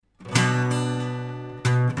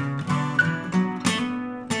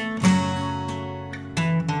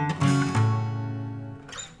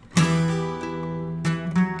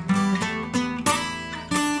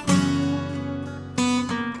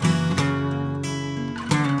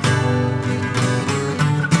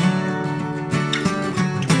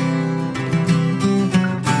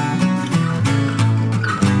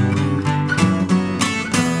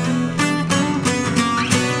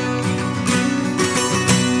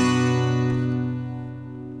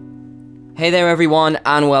Hey there everyone,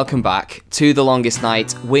 and welcome back to The Longest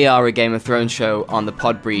Night. We are a Game of Thrones show on the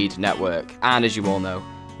Podbreed network, and as you all know,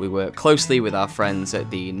 we work closely with our friends at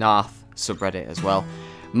the Narth subreddit as well.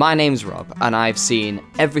 My name's Rob, and I've seen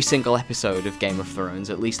every single episode of Game of Thrones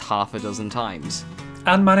at least half a dozen times.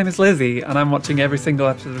 And my name is Lizzie, and I'm watching every single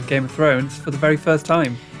episode of Game of Thrones for the very first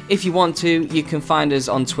time. If you want to, you can find us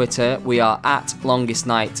on Twitter. We are at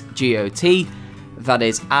LongestNightGOT. That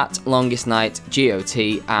is at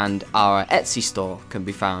LongestNightGOT, and our Etsy store can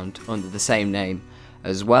be found under the same name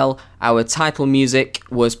as well. Our title music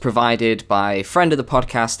was provided by friend of the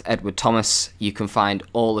podcast, Edward Thomas. You can find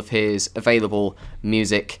all of his available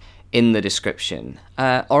music in the description.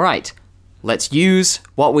 Alright, let's use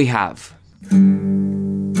what we have.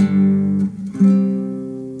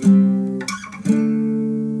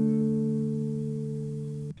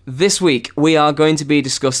 This week, we are going to be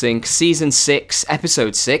discussing Season 6,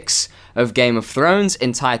 Episode 6 of Game of Thrones,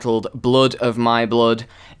 entitled Blood of My Blood.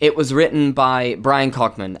 It was written by Brian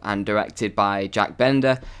Cogman and directed by Jack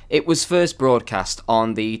Bender. It was first broadcast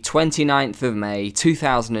on the 29th of May,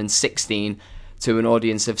 2016, to an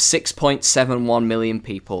audience of 6.71 million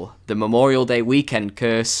people. The Memorial Day weekend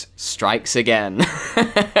curse strikes again.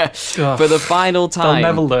 For the final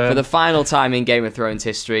time, in Game of Thrones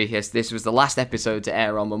history, yes, this was the last episode to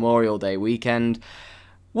air on Memorial Day weekend.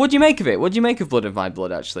 What do you make of it? What do you make of Blood of My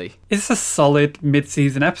Blood, actually? It's a solid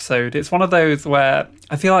mid-season episode. It's one of those where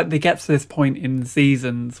I feel like they get to this point in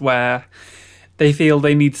seasons where they feel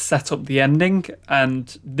they need to set up the ending,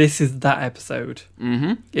 and this is that episode.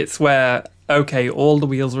 Mm-hmm. It's where, okay, all the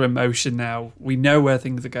wheels are in motion now. We know where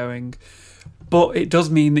things are going. But it does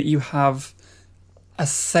mean that you have a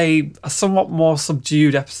somewhat more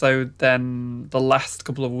subdued episode than the last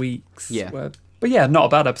couple of weeks. Yeah. But yeah, not a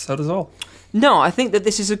bad episode at all. No, I think that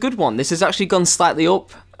this is a good one. This has actually gone slightly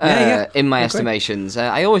up in my estimations.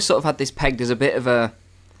 I always sort of had this pegged as a bit of a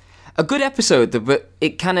good episode, but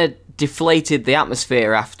it kind of deflated the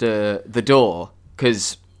atmosphere after The Door,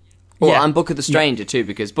 because... and Book of the Stranger too,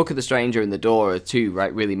 because Book of the Stranger and The Door are two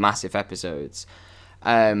really massive episodes.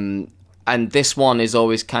 And this one is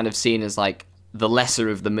always kind of seen as like the lesser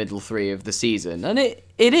of the middle three of the season. And it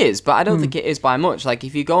is, but I don't think it is by much. Like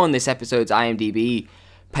if you go on this episode's IMDb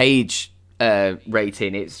page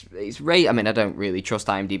rating, it's I mean, I don't really trust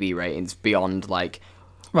IMDb ratings beyond like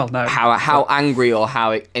how angry or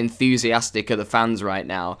how enthusiastic are the fans right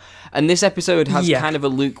now. And this episode has kind of a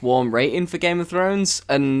lukewarm rating for Game of Thrones,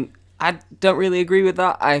 and I don't really agree with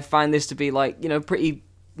that. I find this to be like, pretty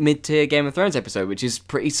mid-tier Game of Thrones episode, which is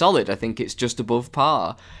pretty solid. I think it's just above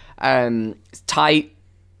par. It's tight,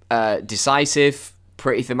 decisive,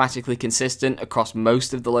 pretty thematically consistent across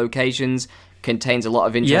most of the locations, contains a lot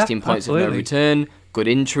of interesting points of no return, good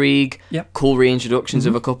intrigue, cool reintroductions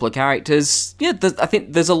of a couple of characters. Yeah, I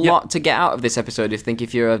think there's a lot to get out of this episode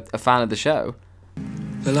if you're a fan of the show.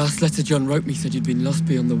 The last letter John wrote me said you'd been lost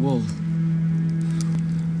beyond the wall.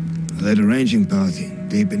 I led a ranging party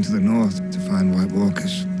deep into the north to find White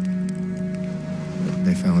Walkers.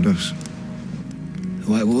 They found us. A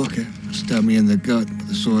White Walker stabbed me in the gut with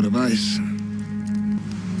a sword of ice.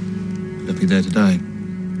 Left me there to die,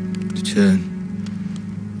 to churn.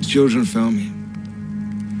 The children found me.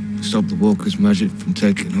 Stopped the Walkers' magic from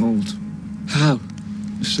taking hold. How?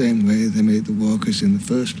 The same way they made the Walkers in the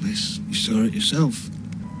first place. You saw it yourself.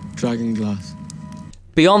 Dragon glass.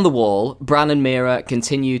 Beyond the wall, Bran and Meera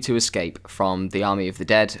continue to escape from the Army of the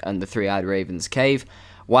Dead and the Three-Eyed Raven's cave.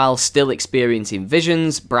 While still experiencing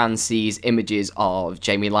visions, Bran sees images of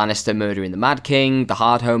Jaime Lannister murdering the Mad King, the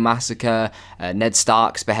Hardhome massacre, Ned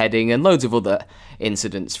Stark's beheading, and loads of other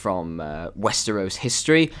incidents from Westeros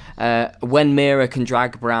history. When Meera can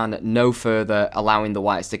drag Bran no further, allowing the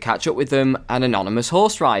Whites to catch up with them, an anonymous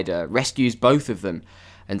horse rider rescues both of them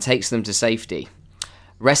and takes them to safety.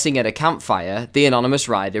 Resting at a campfire, the anonymous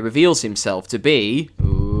rider reveals himself to be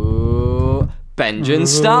Benjen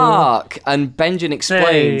Stark, and Benjen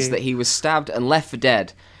explains that he was stabbed and left for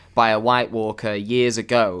dead by a White Walker years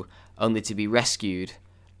ago, only to be rescued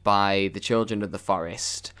by the Children of the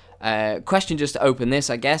Forest. Question just to open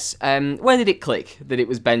this, I guess. When did it click that it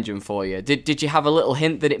was Benjen for you? Did you have a little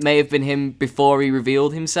hint that it may have been him before he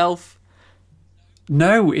revealed himself?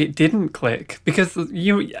 No, it didn't click, because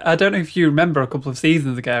I don't know if you remember a couple of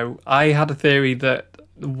seasons ago, I had a theory that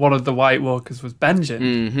one of the White Walkers was Benjen.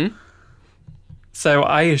 Mm-hmm. So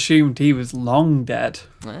I assumed he was long dead.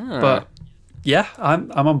 But yeah,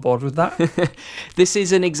 I'm on board with that. This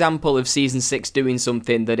is an example of Season 6 doing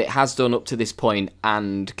something that it has done up to this point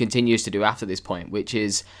and continues to do after this point, which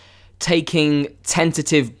is taking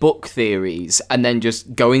tentative book theories and then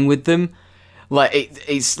just going with them. Like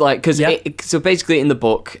it's like, because so basically in the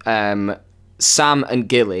book, Sam and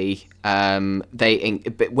Gilly, when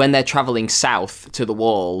they're traveling south to the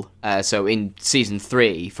Wall, so in season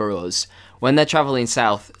 3 for us, when they're traveling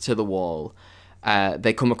south to the Wall,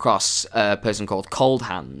 they come across a person called Cold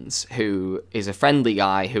Hands, who is a friendly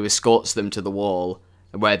guy who escorts them to the Wall,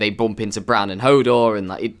 where they bump into Bran and Hodor and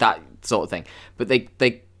like that sort of thing. But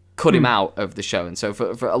they cut him out of the show, and so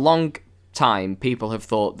for a long time, people have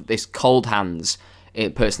thought that this Cold Hands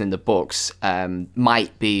person in the books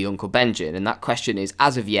might be Uncle Benjen, and that question is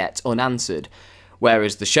as of yet unanswered.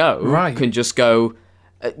 Whereas the show can just go,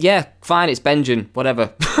 yeah, fine, it's Benjen,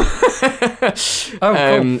 whatever.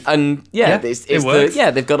 Cool. And it works.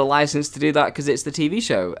 They've got a license to do that because it's the TV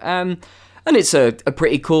show. And it's a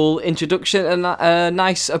pretty cool introduction and a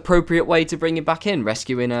nice, appropriate way to bring him back in,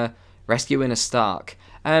 rescuing a Stark.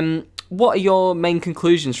 What are your main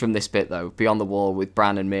conclusions from this bit, though, beyond the Wall with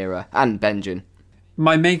Bran and Mira and Benjen?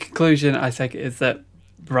 My main conclusion, I think, is that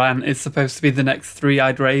Bran is supposed to be the next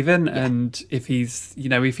three-eyed raven, and if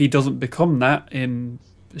he doesn't become that in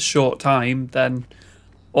a short time, then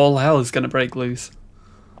all hell is going to break loose.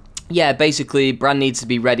 Yeah, basically, Bran needs to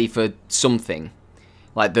be ready for something.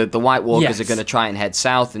 Like, the White Walkers are going to try and head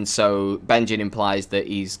south, and so Benjen implies that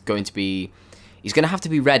he's going to have to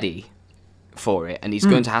be ready for it, and he's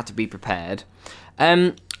going to have to be prepared.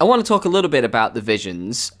 I want to talk a little bit about the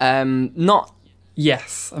visions. Not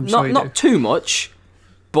too much,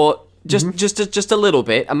 but just a little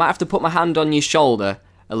bit. I might have to put my hand on your shoulder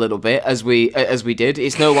a little bit, as we did.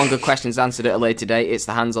 It's no longer questions answered at a later date. It's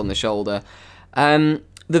the hands on the shoulder. The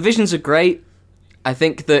visions are great. I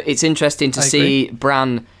think that it's interesting to see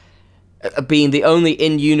Bran being the only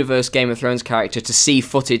in-universe Game of Thrones character to see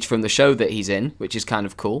footage from the show that he's in, which is kind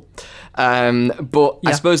of cool. But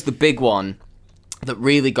I suppose the big one that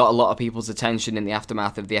really got a lot of people's attention in the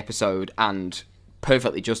aftermath of the episode, and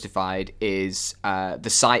perfectly justified, is the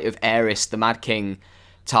sight of Aerys, the Mad King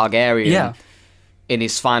Targaryen, in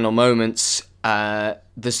his final moments.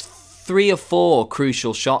 There's 3 or 4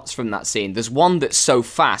 crucial shots from that scene. There's one that's so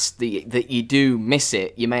fast that you do miss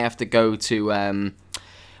it. You may have to go to...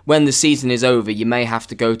 when the season is over, you may have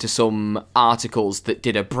to go to some articles that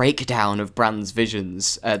did a breakdown of Bran's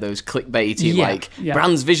visions, those clickbaity,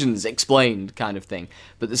 Bran's visions explained kind of thing.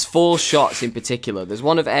 But there's 4 shots in particular. There's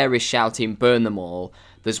one of Aerys shouting, "Burn them all."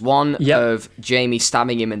 There's one of Jaime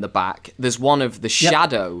stabbing him in the back. There's one of the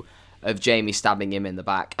shadow of Jaime stabbing him in the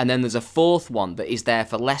back. And then there's a 4th one that is there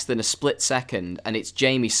for less than a split second, and it's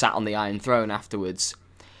Jaime sat on the Iron Throne afterwards.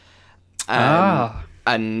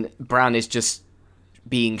 And Bran is just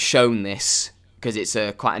being shown this because it's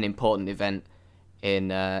quite an important event in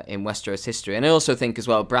Westeros history. And I also think as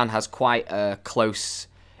well, Bran has quite a close...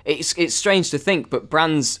 It's strange to think, but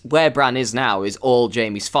where Bran is now is all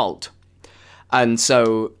Jaime's fault. And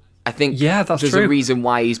so I think there's a reason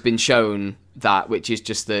why he's been shown that, which is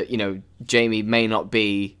just that, Jaime may not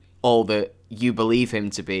be all that you believe him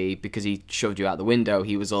to be because he shoved you out the window.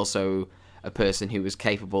 He was also a person who was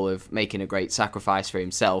capable of making a great sacrifice for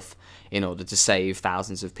himself in order to save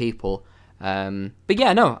thousands of people. But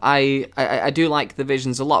yeah, no, I do like the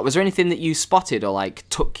visions a lot. Was there anything that you spotted or like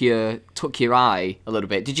took your eye a little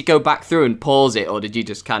bit? Did you go back through and pause it, or did you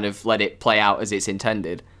just kind of let it play out as it's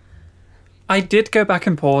intended? I did go back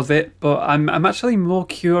and pause it, but I'm actually more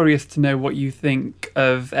curious to know what you think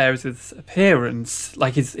of Aerys' appearance,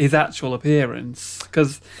 like his actual appearance,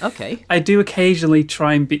 because I do occasionally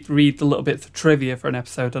try and read the little bits of trivia for an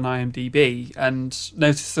episode on IMDb, and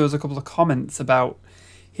noticed there was a couple of comments about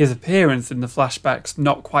his appearance in the flashbacks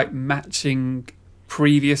not quite matching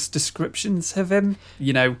previous descriptions of him.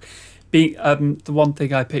 Being the one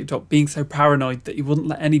thing I picked up, being so paranoid that he wouldn't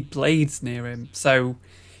let any blades near him, so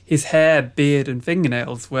his hair, beard, and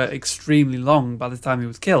fingernails were extremely long by the time he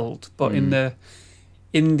was killed. But in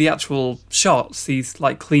the actual shots, he's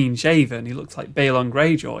like clean shaven. He looks like Balon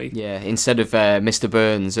Greyjoy. Yeah, instead of Mr.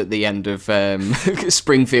 Burns at the end of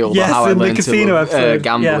Springfield, yes, or How I in Learned the casino to episode.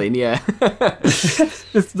 Gambling. Yeah.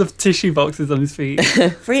 The tissue boxes on his feet.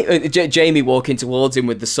 Jaime walking towards him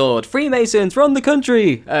with the sword. Freemasons, run the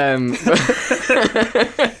country.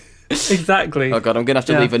 Exactly. Oh god, I'm gonna have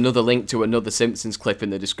to leave another link to another Simpsons clip in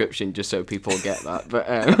the description just so people get that. But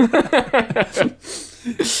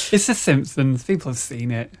it's the Simpsons. People have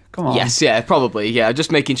seen it. Come on. Yes, yeah, probably. Yeah, just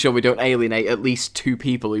making sure we don't alienate at least 2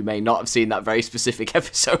 people who may not have seen that very specific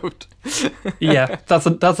episode. Yeah, that's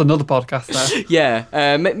another podcast there.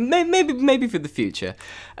 Yeah, maybe for the future.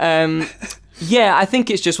 Yeah, I think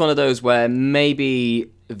it's just one of those where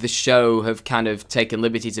maybe the show have kind of taken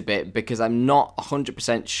liberties a bit, because I'm not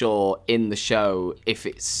 100% sure in the show if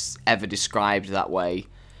it's ever described that way.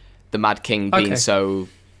 The Mad King being so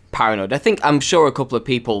paranoid. I'm sure a couple of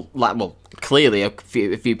people, clearly a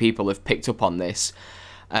few people have picked up on this,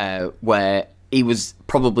 where he was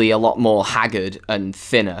probably a lot more haggard and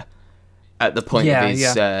thinner at the point of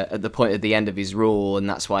his at the point at the end of his rule, and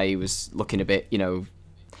that's why he was looking a bit,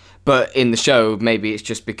 But in the show, maybe it's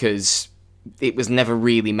just because it was never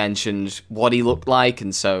really mentioned what he looked like,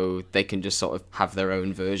 and so they can just sort of have their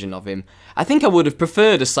own version of him. I think I would have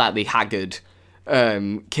preferred a slightly haggard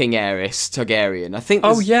King Aerys Targaryen. I think.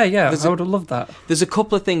 I would have loved that. There's a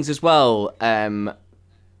couple of things as well,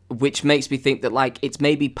 which makes me think that it's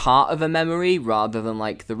maybe part of a memory rather than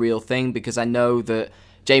the real thing, because I know that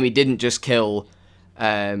Jaime didn't just kill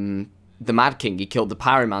the Mad King; he killed the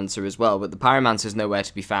Pyromancer as well. But the Pyromancer's nowhere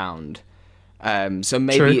to be found. So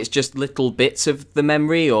maybe it's just little bits of the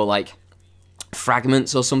memory or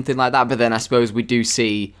fragments or something like that. But then I suppose we do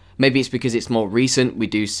see, maybe it's because it's more recent, we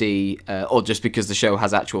do see, or just because the show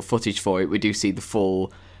has actual footage for it, we do see the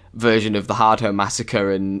full version of the Hardhome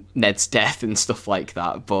massacre and Ned's death and stuff like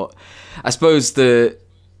that. But I suppose the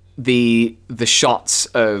shots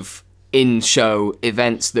of in-show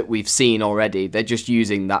events that we've seen already, they're just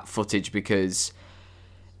using that footage because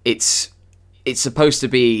it's supposed to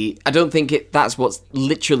be. I don't think that's what's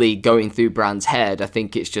literally going through Bran's head. I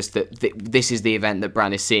think it's just that this is the event that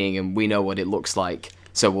Bran is seeing, and we know what it looks like.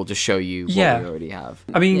 So we'll just show you what we already have.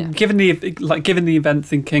 I mean, given the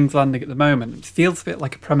events in King's Landing at the moment, it feels a bit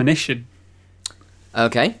like a premonition.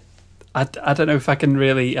 Okay. I don't know if I can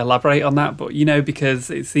really elaborate on that, but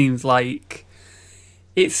because it seems like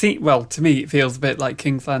to me, it feels a bit like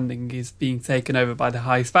King's Landing is being taken over by the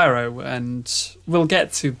High Sparrow, and we'll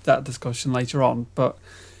get to that discussion later on. But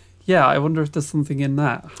yeah, I wonder if there's something in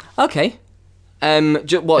that. Okay.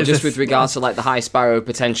 Just with regards to the High Sparrow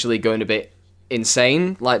potentially going a bit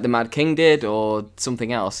insane, like the Mad King did, or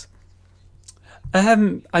something else? I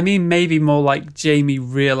mean, maybe more like Jaime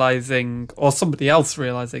realizing, or somebody else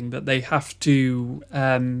realizing, that they have to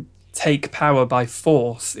take power by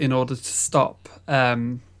force in order to stop a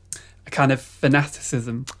kind of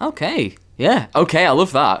fanaticism. Okay, yeah, okay, I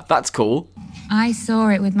love that. That's cool. I saw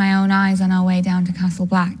it with my own eyes on our way down to Castle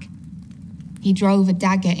Black. He drove a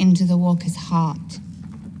dagger into the walker's heart.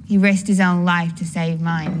 He risked his own life to save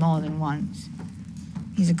mine more than once.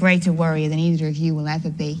 He's a greater warrior than either of you will ever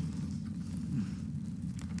be.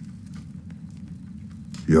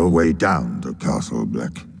 Your way down to Castle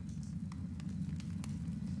Black.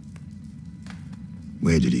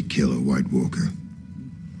 Where did he kill a White Walker?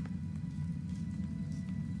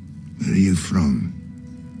 Where are you from?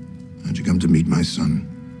 How'd you come to meet my son?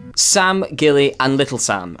 Sam, Gilly and Little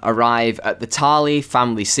Sam arrive at the Tarly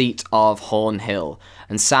family seat of Horn Hill,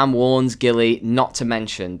 and Sam warns Gilly not to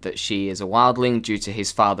mention that she is a wildling due to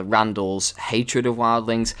his father Randall's hatred of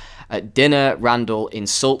wildlings. At dinner, Randall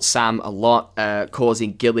insults Sam a lot,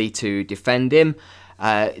 causing Gilly to defend him.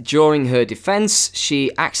 During her defense,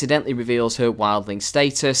 she accidentally reveals her wildling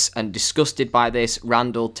status, and disgusted by this,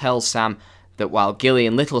 Randall tells Sam that while Gilly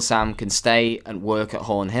and Little Sam can stay and work at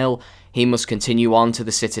Horn Hill, he must continue on to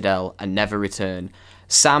the Citadel and never return.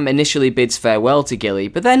 Sam initially bids farewell to Gilly,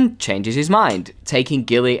 but then changes his mind, taking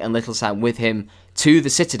Gilly and Little Sam with him to the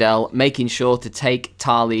Citadel, making sure to take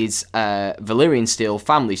Tarly's Valyrian steel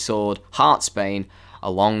family sword, Heartsbane,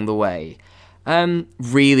 along the way.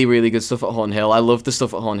 Really, really good stuff at Horn Hill. I love the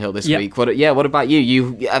stuff at Horn Hill this week. What about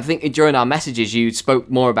you? I think during our messages you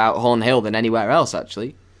spoke more about Horn Hill than anywhere else,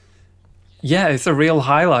 actually. Yeah, it's a real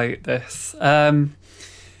highlight, this.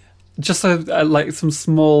 Just some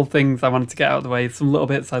small things I wanted to get out of the way, some little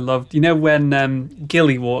bits I loved. You know when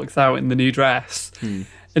Gilly walks out in the new dress and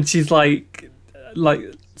she's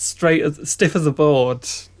stiff as a board,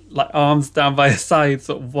 arms down by her side,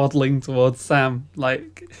 sort of waddling towards Sam.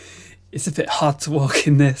 It's a bit hard to walk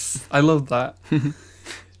in this. I love that.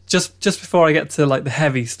 just before I get to the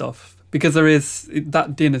heavy stuff, because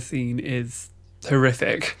that dinner scene is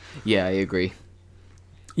horrific. Yeah, I agree.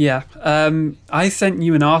 Yeah. I sent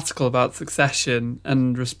you an article about Succession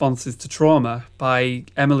and responses to trauma by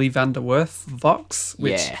Emily Vanderwerth, Vox,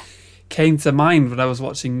 which came to mind when I was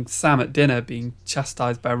watching Sam at dinner being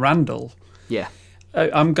chastised by Randall. Yeah.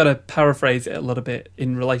 I'm going to paraphrase it a little bit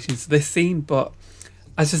in relation to this scene, but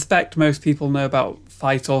I suspect most people know about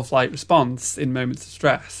fight or flight response in moments of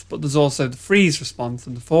stress, but there's also the freeze response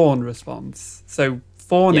and the fawn response. So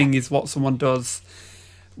fawning is what someone does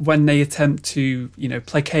when they attempt to,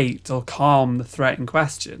 placate or calm the threat in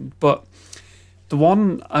question. But the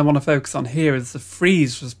one I want to focus on here is the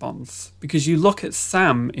freeze response, because you look at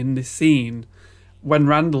Sam in this scene when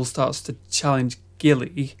Randall starts to challenge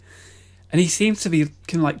Gilly, and he seems to be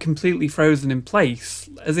completely frozen in place,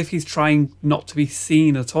 as if he's trying not to be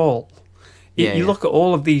seen at all. You look at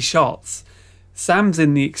all of these shots, Sam's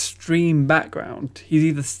in the extreme background. He's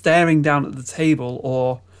either staring down at the table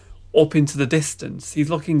or up into the distance. He's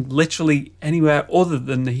looking literally anywhere other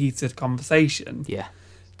than the heated conversation. Yeah.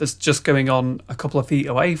 That's just going on a couple of feet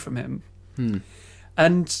away from him.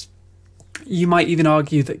 And you might even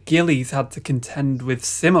argue that Gilly's had to contend with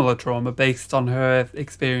similar trauma based on her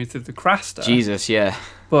experiences with Craster. Jesus, yeah.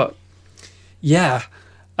 But, yeah.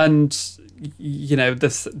 And, you know, the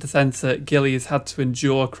sense that Gilly has had to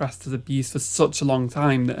endure Craster's abuse for such a long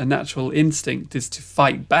time that a natural instinct is to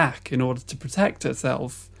fight back in order to protect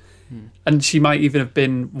herself. And she might even have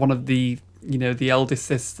been one of the, you know, the eldest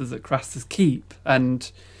sisters at Craster's keep.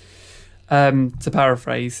 And, to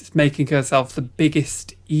paraphrase, making herself the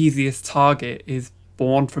biggest, easiest target is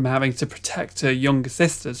born from having to protect her younger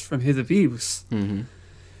sisters from his abuse.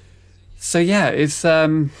 So yeah, it's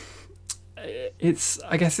I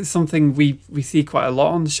guess it's something we see quite a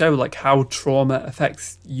lot on the show, like how trauma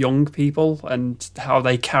affects young people and how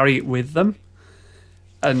they carry it with them.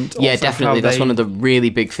 And yeah, definitely, that's one of the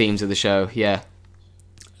really big themes of the show. Yeah,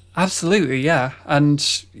 absolutely, yeah.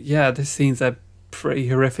 And yeah, this scene's a pretty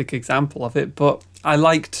horrific example of it, but I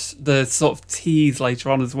liked the sort of tease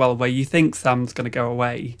later on as well, where you think Sam's going to go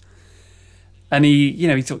away, and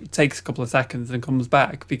he takes a couple of seconds and comes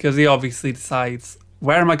back because he obviously decides,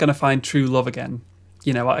 where am I going to find true love again?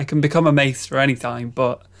 You know, I can become a maester anytime,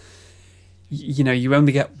 but you know, you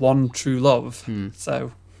only get one true love.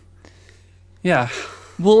 So yeah.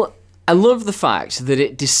 Well, I love the fact that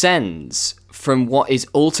it descends from what is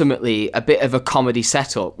ultimately a bit of a comedy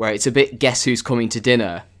setup, where it's a bit guess who's coming to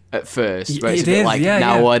dinner at first. Where it's a bit like,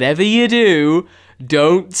 whatever you do,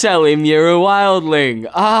 don't tell him you're a wildling.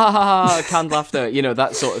 Canned laughter, you know,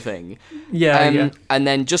 that sort of thing. Yeah. And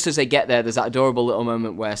then just as they get there, there's that adorable little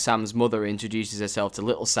moment where Sam's mother introduces herself to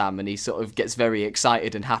little Sam, and he sort of gets very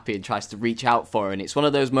excited and happy and tries to reach out for her. And it's one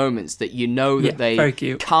of those moments that you know that they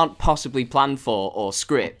can't possibly plan for or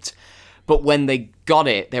script. But when they got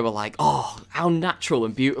it, they were like, oh, how natural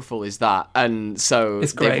and beautiful is that? And so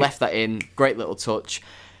they've left that in. Great little touch.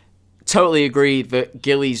 Totally agreed that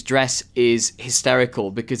Gilly's dress is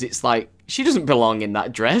hysterical, because it's like, she doesn't belong in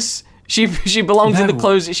that dress. She belongs in the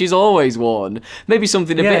clothes that she's always worn. Maybe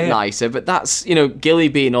something a bit nicer, but that's, you know, Gilly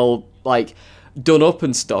being all, like, done up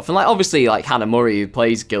and stuff. And, like, obviously, like, Hannah Murray, who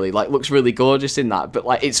plays Gilly, like, looks really gorgeous in that. But,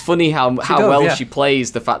 like, it's funny how well she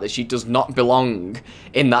plays the fact that she does not belong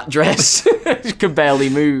in that dress. She can barely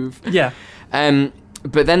move. Yeah.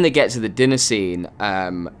 But then they get to the dinner scene.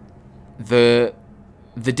 The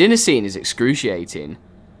dinner scene is excruciating.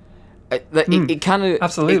 It kind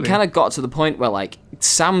of got to the point where, like,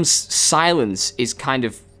 Sam's silence is kind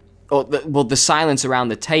of, the silence around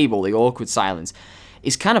the table, the awkward silence,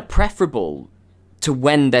 is kind of preferable to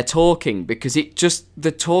when they're talking, because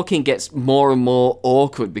the talking gets more and more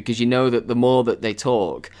awkward, because you know that the more that they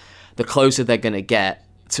talk, the closer they're going to get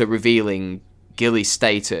to revealing Gilly's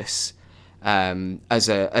status as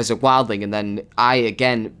a wildling. And then I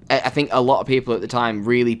think a lot of people at the time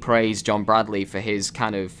really praised John Bradley for his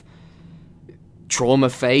kind of trauma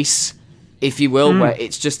face, if you will, where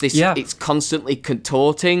it's just this, it's constantly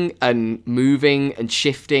contorting and moving and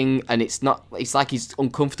shifting, and it's like he's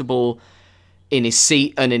uncomfortable in his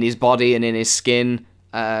seat and in his body and in his skin.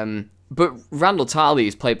 But Randall Tarley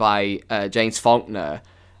is played by James Faulkner.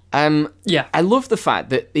 I love the fact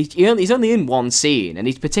that he's only in one scene, and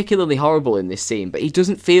he's particularly horrible in this scene, but he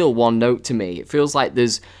doesn't feel one note to me. It feels like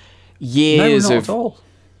there's years of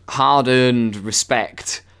hard-earned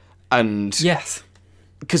respect. And yes,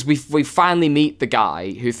 because we finally meet the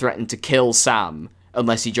guy who threatened to kill Sam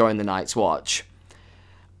unless he joined the Night's Watch,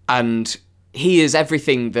 and he is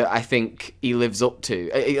everything that I think he lives up to.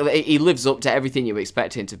 He lives up to everything you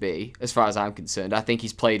expect him to be, as far as I'm concerned. I think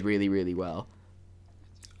he's played really, really well.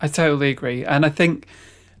 I totally agree, and I think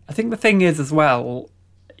the thing is as well,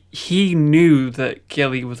 he knew that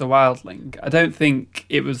Gilly was a wildling. I don't think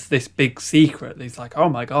it was this big secret. He's like, oh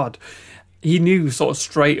my god. He knew sort of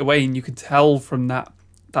straight away, and you could tell from that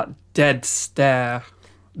dead stare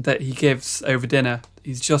that he gives over dinner.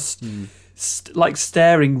 He's just like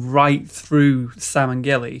staring right through Sam and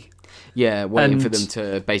Gilly. Yeah, waiting for them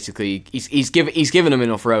to basically. He's given them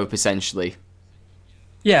enough rope, essentially.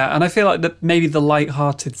 Yeah, and I feel like that maybe the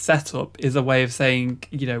light-hearted setup is a way of saying,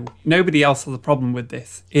 you know, nobody else has a problem with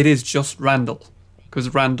this. It is just Randall,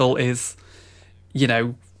 because Randall is, you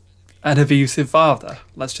know, an abusive father.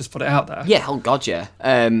 Let's just put it out there. Yeah, oh god, yeah.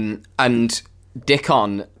 And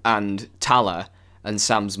Dickon and Tala and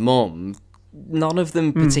Sam's mum, none of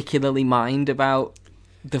them particularly mind about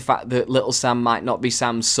the fact that little Sam might not be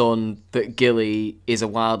Sam's son, that Gilly is a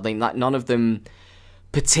wildling. Like, none of them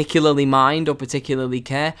particularly mind or particularly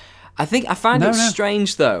care. I find it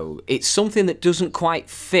strange, though. It's something that doesn't quite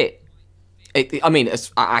fit.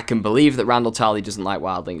 I can believe that Randall Tarley doesn't like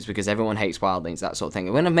wildlings because everyone hates wildlings, that sort of thing.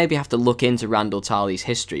 I'm going to maybe have to look into Randall Tarley's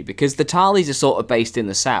history because the Tarleys are sort of based in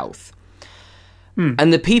the south.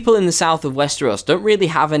 And the people in the south of Westeros don't really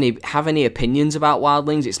have any opinions about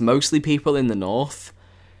wildlings. It's mostly people in the north.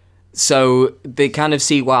 So they kind of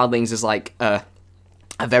see wildlings as like a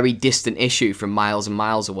very distant issue from miles and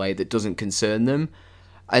miles away that doesn't concern them.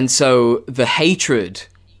 And so the hatred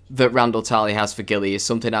that Randall Tarley has for Gilly is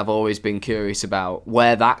something I've always been curious about,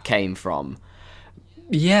 where that came from.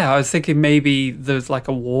 Yeah, I was thinking maybe there's like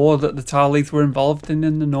a war that the Tarleys were involved in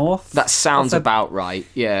the north. That sounds about right,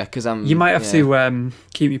 yeah, because You might have to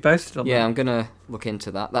keep me posted on that. Yeah, I'm going to look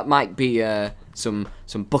into that. That might be some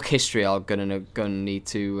book history I'm going to need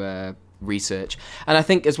to research. And I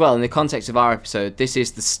think as well, in the context of our episode, this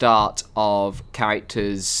is the start of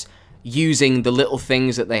characters using the little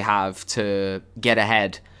things that they have to get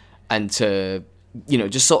ahead and to,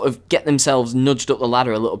 just sort of get themselves nudged up the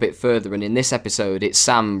ladder a little bit further. And in this episode, it's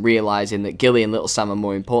Sam realising that Gilly and Little Sam are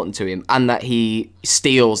more important to him and that he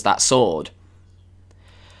steals that sword.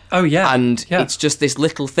 Oh, yeah. And it's just this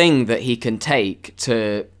little thing that he can take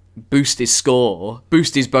to boost his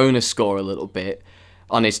bonus score a little bit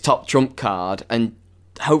on his top trump card. And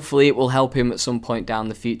hopefully it will help him at some point down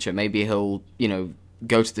the future. Maybe he'll,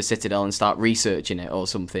 go to the Citadel and start researching it or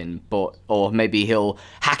something, or maybe he'll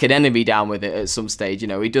hack an enemy down with it at some stage.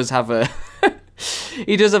 He does have a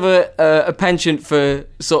a penchant for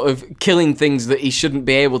sort of killing things that he shouldn't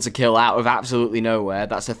be able to kill out of absolutely nowhere.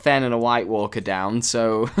 That's a Thenn and a White Walker down,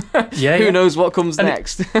 so who knows what comes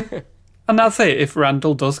next. And that's it. If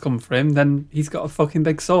Randall does come for him, then he's got a fucking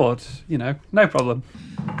big sword, no problem.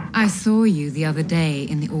 I saw you the other day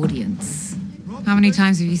in the audience. How many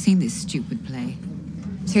times have you seen this stupid play?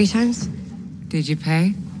 3 times. Did you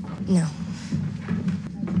pay? No.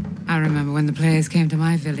 I remember when the players came to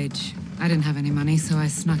my village. I didn't have any money, so I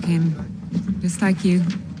snuck in. Just like you.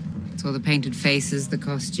 Saw the painted faces, the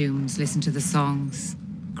costumes, listened to the songs.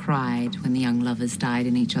 Cried when the young lovers died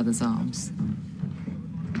in each other's arms.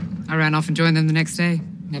 I ran off and joined them the next day.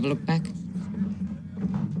 Never looked back.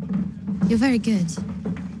 You're very good.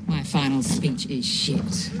 My final speech is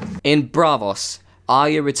shit. In Braavos,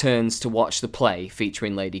 Arya returns to watch the play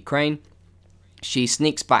featuring Lady Crane. She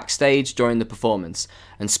sneaks backstage during the performance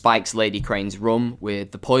and spikes Lady Crane's rum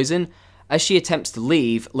with the poison. As she attempts to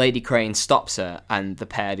leave, Lady Crane stops her and the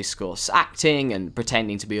pair discuss acting and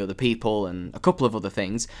pretending to be other people and a couple of other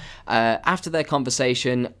things. After their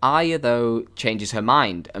conversation, Arya, though, changes her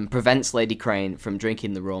mind and prevents Lady Crane from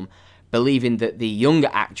drinking the rum, believing that the younger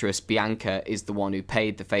actress, Bianca, is the one who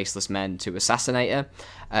paid the Faceless Men to assassinate her.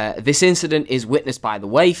 This incident is witnessed by the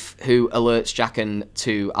waif, who alerts Jaqen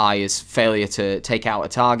to Arya's failure to take out a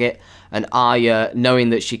target, and Arya,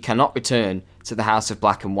 knowing that she cannot return to the House of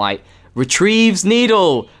Black and White, retrieves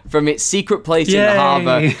Needle from its secret place in the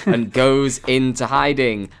harbour and goes into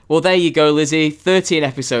hiding. Well, there you go, Lizzie. 13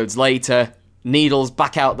 episodes later, Needle's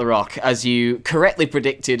back out the rock, as you correctly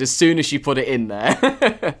predicted as soon as she put it in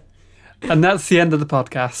there. And that's the end of the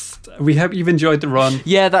podcast. We hope you've enjoyed the run.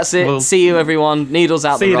 Yeah, that's it. See you, everyone. Needles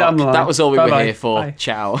out the rock. That was all we were here for. Bye.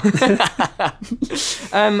 Ciao.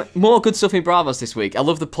 More good stuff in Braavos this week. I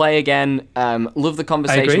love the play again. Love the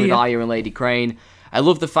conversation with Arya and Lady Crane. I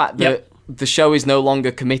love the fact that the show is no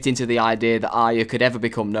longer committing to the idea that Arya could ever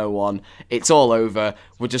become no one. It's all over.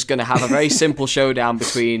 We're just going to have a very simple showdown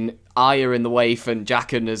between Arya and the waif and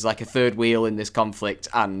Jaqen as like a third wheel in this conflict,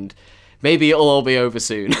 and maybe it'll all be over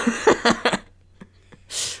soon.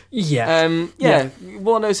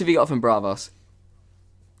 What notes have you got from Braavos?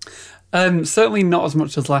 Certainly not as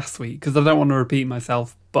much as last week, because I don't want to repeat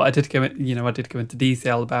myself, but I did go into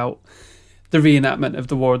detail about the reenactment of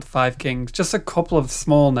the War of the Five Kings. Just a couple of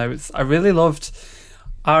small notes. I really loved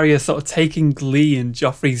Arya sort of taking glee in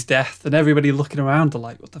Joffrey's death, and everybody looking around are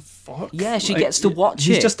like, what the fuck? Yeah, she gets to watch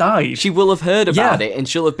it. He's just died. She will have heard about it, and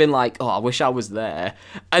she'll have been like, oh, I wish I was there.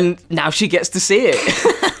 And now she gets to see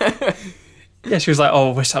it. Yeah, she was like,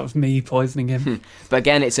 oh, I wish that was me poisoning him. But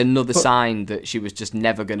again, it's another sign that she was just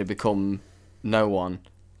never going to become no one.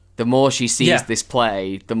 The more she sees this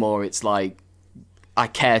play, the more it's like, I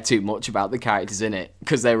care too much about the characters in it,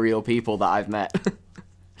 because they're real people that I've met.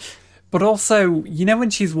 But also, when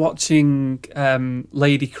she's watching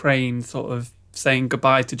Lady Crane sort of saying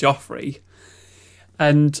goodbye to Joffrey,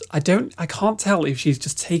 and I can't tell if she's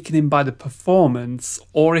just taken in by the performance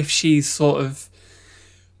or if she's sort of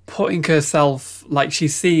putting herself, like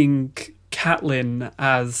she's seeing Catelyn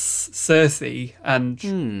as Cersei and,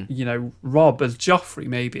 Robb as Joffrey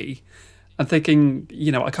maybe. and thinking,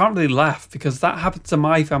 you know, I can't really laugh because that happened to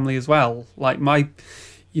my family as well. Like my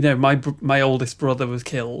oldest brother was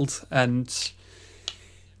killed, and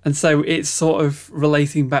so it's sort of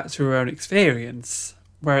relating back to her own experience.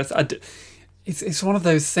 Whereas it's one of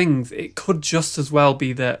those things. It could just as well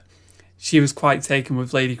be that she was quite taken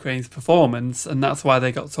with Lady Crane's performance, and that's why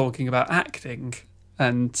they got talking about acting.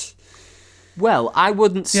 And well, I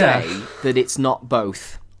wouldn't say that it's not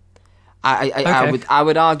both. I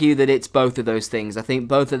would argue that it's both of those things. I think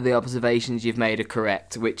both of the observations you've made are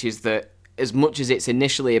correct, which is that as much as it's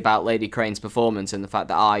initially about Lady Crane's performance and the fact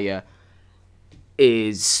that Arya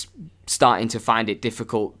is starting to find it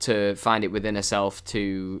difficult to find it within herself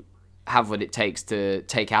to have what it takes to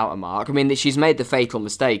take out a mark. I mean, she's made the fatal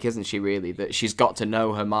mistake, isn't she, really, that she's got to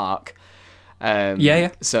know her mark.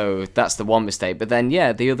 So that's the one mistake. But then,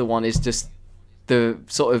 the other one is just the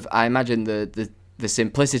sort of, I imagine, the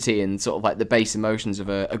simplicity and sort of like the base emotions of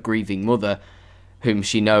a grieving mother whom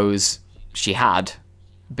she knows she had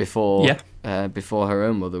before her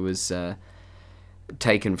own mother was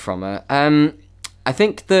taken from her. I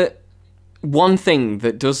think that one thing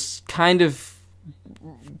that does kind of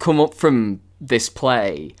come up from this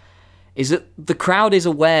play is that the crowd is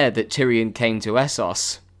aware that Tyrion came to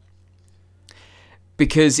Essos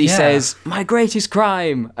because he says, "My greatest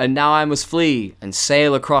crime, and now I must flee and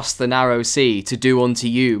sail across the narrow sea to do unto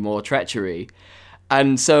you more treachery."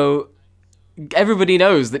 And so everybody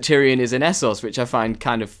knows that Tyrion is in Essos, which I find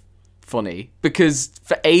kind of funny because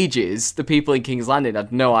for ages the people in King's Landing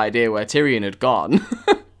had no idea where Tyrion had gone.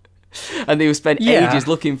 And they would spend ages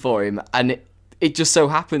looking for him, and it just so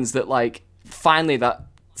happens that, like, finally that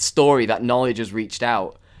story, that knowledge has reached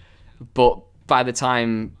out. But by the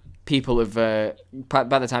time people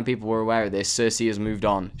were aware of this, Cersei has moved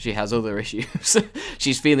on. She has other issues.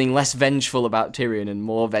 She's feeling less vengeful about Tyrion and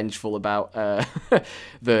more vengeful about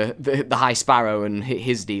the High Sparrow and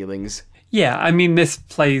his dealings. Yeah, I mean, this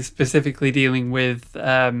play is specifically dealing with,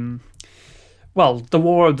 the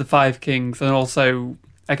War of the Five Kings, and also,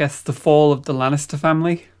 I guess, the fall of the Lannister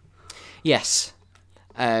family. Yes.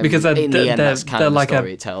 Because in the end, that's kind of the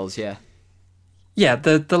story it tells, yeah. Yeah,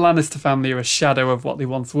 the Lannister family are a shadow of what they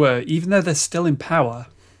once were, even though they're still in power.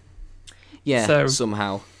 Yeah, so,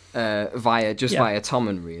 somehow. Via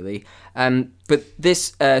Tommen, really. But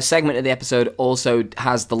this segment of the episode also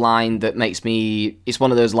has the line that makes me... It's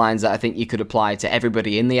one of those lines that I think you could apply to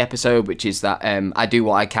everybody in the episode, which is that I do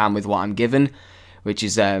what I can with what I'm given, which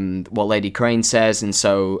is what Lady Crane says. And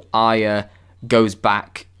so Arya goes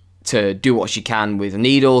back to do what she can with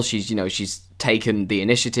Needle. She's taken the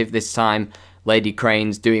initiative this time. Lady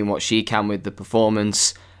Crane's doing what she can with the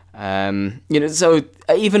performance. So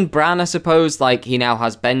even Bran, I suppose, like, he now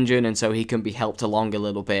has Benjen, and so he can be helped along a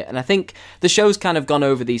little bit. And I think the show's kind of gone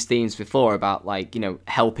over these themes before about, like,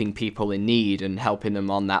 helping people in need and helping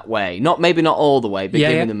them on that way. Maybe not all the way, but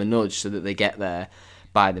giving them a nudge so that they get there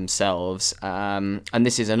by themselves. And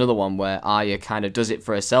this is another one where Arya kind of does it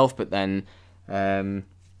for herself, but then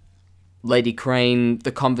Lady Crane,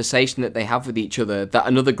 the conversation that they have with each other, that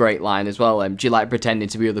another great line as well, do you like pretending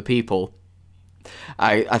to be other people?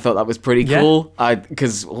 I thought that was pretty cool,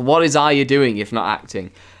 because what is Arya doing if not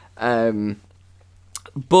acting?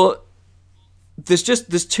 But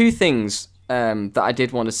there's two things that I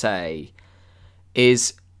did want to say.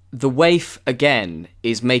 Is the waif, again,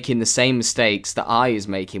 is making the same mistakes that Arya's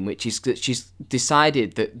making, which is that she's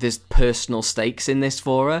decided that there's personal stakes in this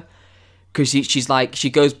for her. Because she's like, she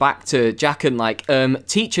goes back to Jaqen like,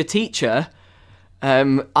 teacher,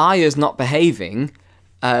 Arya's not behaving,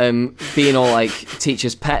 being all like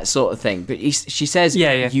teacher's pet sort of thing. But she says,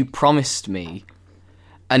 you promised me.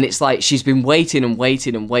 And it's like she's been waiting and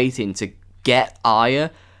waiting and waiting to get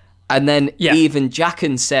Arya. And then even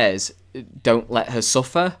Jaqen says, don't let her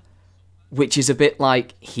suffer, which is a bit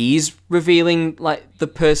like he's revealing like the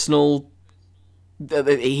personal...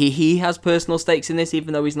 He has personal stakes in this,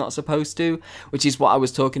 even though he's not supposed to, which is what I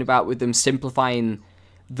was talking about with them simplifying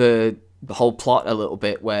the whole plot a little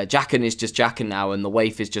bit, where Jaqen is just Jaqen now and the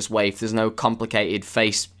waif is just waif. There's no complicated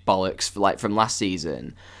face bollocks like from last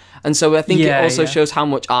season. And so I think it also shows how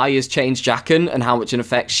much Arya's changed Jaqen and how much an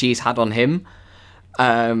effect she's had on him.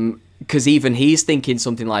 Because even he's thinking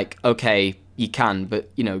something like, okay, you can,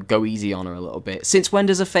 but, go easy on her a little bit. Since when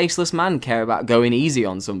does a faceless man care about going easy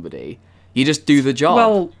on somebody? You just do the job.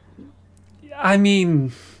 Well, I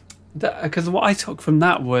mean, because what I took from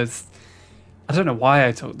that was, I don't know why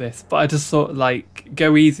I took this, but I just thought, like,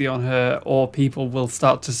 go easy on her or people will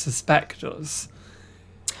start to suspect us.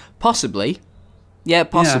 Possibly. Yeah,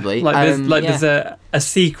 possibly. Yeah, there's a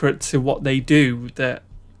secret to what they do that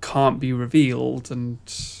can't be revealed, and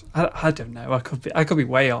I don't know. I could be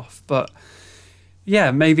way off, but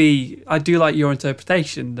yeah, maybe I do like your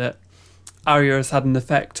interpretation that Arya has had an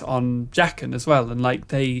effect on Jaqen as well, and like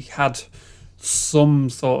they had some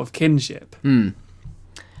sort of kinship.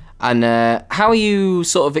 And how are you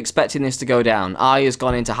sort of expecting this to go down? Arya's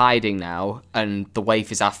gone into hiding now, and the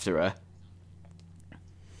waif is after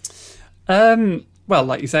her. Well,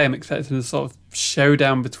 like you say, I'm expecting a sort of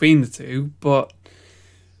showdown between the two, but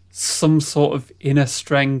some sort of inner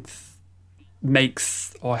strength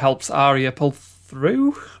makes or helps Arya pull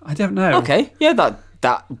through. I don't know. Okay, yeah,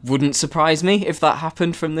 that wouldn't surprise me if that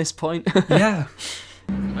happened from this point. Yeah.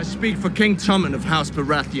 I speak for King Tommen of House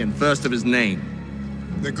Baratheon, first of his name.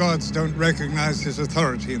 The gods don't recognize his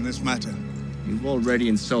authority in this matter. You've already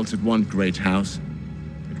insulted one great house.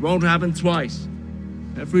 It won't happen twice.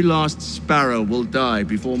 Every last sparrow will die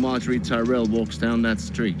before Marjorie Tyrell walks down that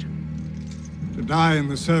street. To die in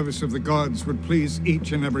the service of the gods would please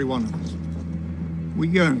each and every one of us. We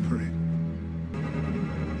yearn for it.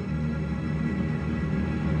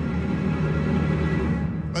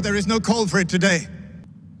 But there is no call for it today.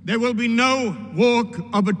 There will be no walk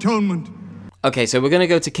of atonement. Okay, so we're going to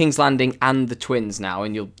go to King's Landing and the twins now,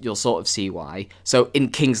 and you'll sort of see why. So in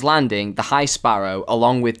King's Landing, the High Sparrow,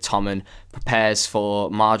 along with Tommen, prepares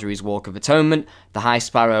for Marjorie's Walk of Atonement. The High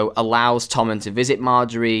Sparrow allows Tommen to visit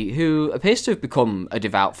Marjorie, who appears to have become a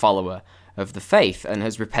devout follower of the faith and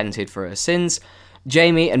has repented for her sins.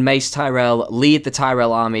 Jaime and Mace Tyrell lead the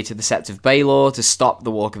Tyrell army to the Sept of Baelor to stop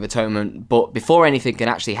the Walk of Atonement, but before anything can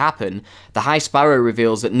actually happen, the High Sparrow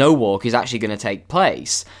reveals that no walk is actually going to take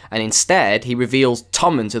place, and instead he reveals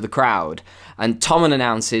Tommen to the crowd, and Tommen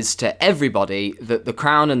announces to everybody that the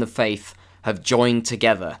Crown and the Faith have joined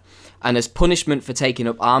together. And as punishment for taking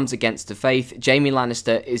up arms against the Faith, Jaime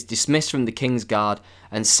Lannister is dismissed from the King's Guard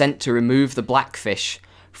and sent to remove the Blackfish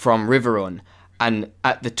from Riverrun. And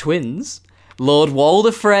at the twins, Lord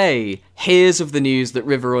Walder Frey hears of the news that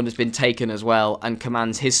Riverrun has been taken as well and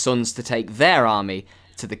commands his sons to take their army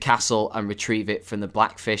to the castle and retrieve it from the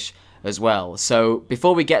Blackfish as well. So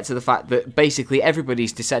before we get to the fact that basically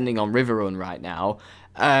everybody's descending on Riverrun right now,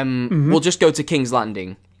 we'll just go to King's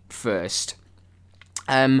Landing first.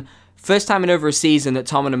 First time in over a season that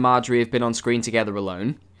Tommen and Marjorie have been on screen together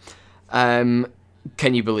alone. Can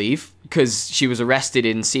you believe? Because she was arrested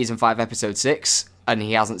in Season 5, Episode 6, and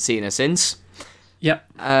he hasn't seen her since. Yep.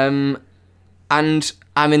 And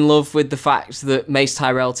I'm in love with the fact that Mace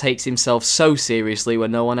Tyrell takes himself so seriously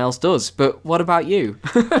when no one else does. But what about you?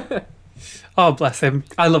 Oh, bless him.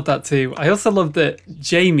 I love that too. I also love that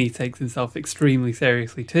Jaime takes himself extremely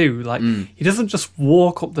seriously too. Like, he doesn't just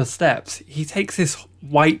walk up the steps. He takes his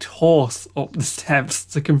white horse up the steps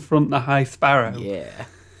to confront the High Sparrow. Yeah.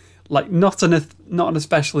 Like, not an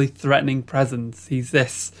especially threatening presence. He's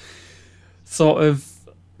this sort of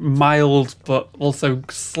mild but also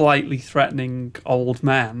slightly threatening old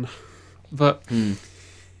man. But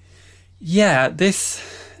yeah,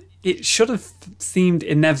 it should have seemed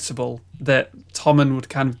inevitable that Tommen would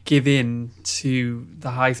kind of give in to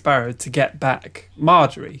the High Sparrow to get back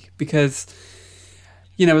Marjorie, because,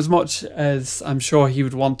 you know, as much as I'm sure he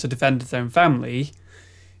would want to defend his own family,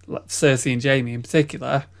 like Cersei and Jaime in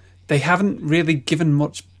particular, they haven't really given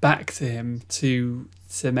much back to him to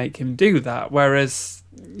make him do that. Whereas,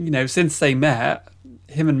 you know, since they met,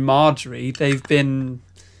 him and Marjorie, they've been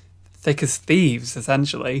thick as thieves,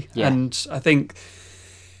 essentially. Yeah. And I think,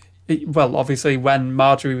 well, obviously when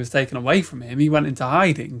Marjorie was taken away from him, he went into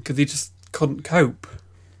hiding because he just couldn't cope.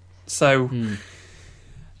 So,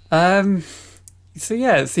 so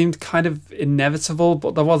yeah, it seemed kind of inevitable,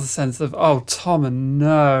 but there was a sense of, oh, Tommen,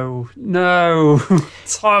 no,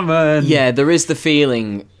 Tommen. Yeah, there is the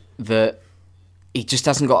feeling that he just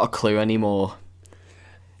hasn't got a clue anymore.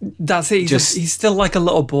 That's it. He's still like a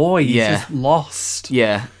little boy. He's just lost.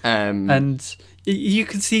 Yeah. And you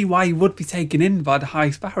can see why he would be taken in by the High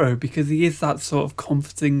Sparrow, because he is that sort of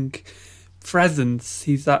comforting presence.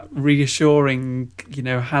 He's that reassuring, you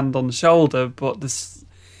know, hand on the shoulder, but there's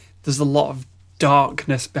a lot of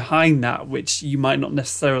darkness behind that, which you might not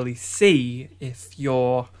necessarily see if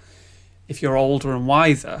you're older and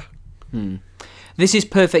wiser. This is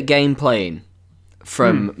perfect game playing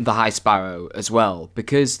from the High Sparrow as well,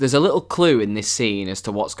 because there's a little clue in this scene as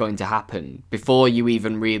to what's going to happen before you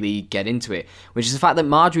even really get into it, which is the fact that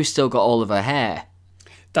Marjorie's still got all of her hair.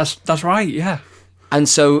 That's right, yeah. And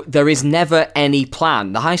so there is never any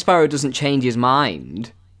plan. The High Sparrow doesn't change his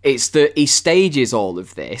mind. It's that he stages all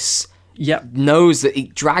of this, knows that he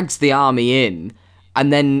drags the army in,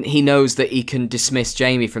 and then he knows that he can dismiss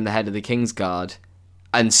Jaime from the head of the Kingsguard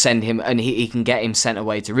and send him, and he can get him sent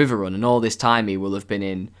away to Riverrun, and all this time he will have been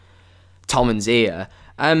in Tommen's ear.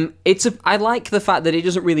 I like the fact that it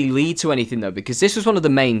doesn't really lead to anything though, because this was one of the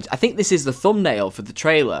main. I think this is the thumbnail for the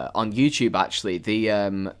trailer on YouTube. Actually,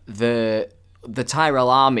 the Tyrell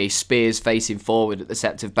army spears facing forward at the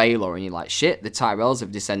Sept of Baelor, and you're like, shit, the Tyrells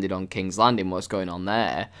have descended on King's Landing. What's going on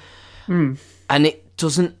there? And it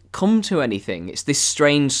doesn't come to anything. It's this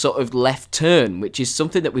strange sort of left turn, which is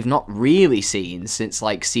something that we've not really seen since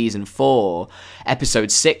like season 4,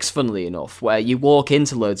 episode 6, funnily enough, where you walk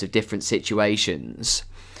into loads of different situations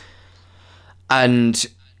and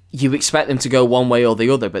you expect them to go one way or the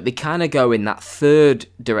other, but they kind of go in that third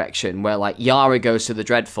direction where like Yara goes to the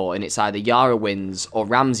Dreadfort and it's either Yara wins or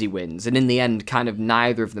Ramsay wins, and in the end kind of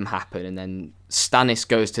neither of them happen, and then Stannis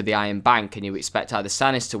goes to the Iron Bank and you expect either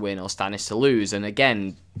Stannis to win or Stannis to lose, and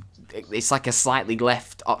again it's like a slightly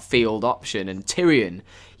left field option, and Tyrion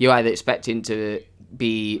you either expect him to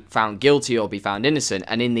be found guilty or be found innocent,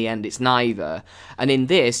 and in the end it's neither. And in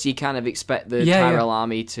this you kind of expect the Tyrell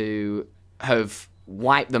army to have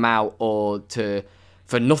wiped them out or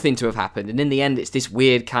for nothing to have happened, and in the end it's this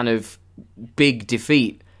weird kind of big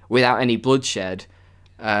defeat without any bloodshed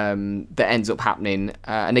that ends up happening.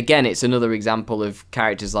 And again, it's another example of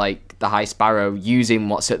characters like the High Sparrow using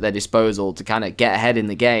what's at their disposal to kind of get ahead in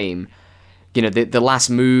the game. You know, the last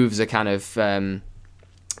moves are kind of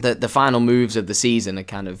the final moves of the season are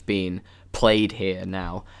kind of being played here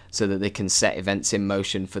now, so that they can set events in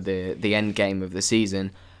motion for the end game of the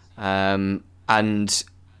season. And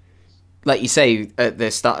like you say at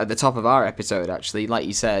the top of our episode, actually, like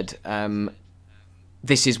you said,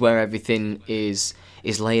 this is where everything is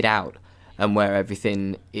laid out, and where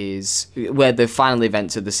everything is, where the final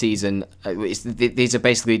events of the season, these are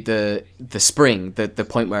basically the spring, the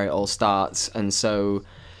point where it all starts. And so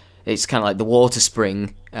it's kind of like the water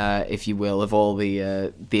spring, if you will, of all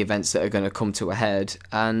the events that are going to come to a head.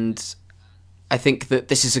 And I think that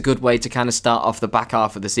this is a good way to kind of start off the back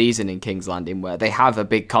half of the season in King's Landing, where they have a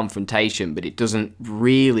big confrontation, but it doesn't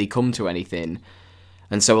really come to anything.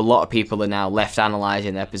 And so a lot of people are now left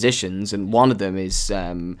analysing their positions, and one of them is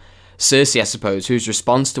Cersei, I suppose, whose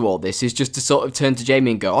response to all this is just to sort of turn to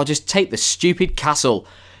Jaime and go, "Oh, just take the stupid castle.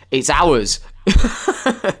 It's ours."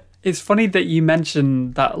 It's funny that you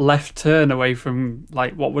mentioned that left turn away from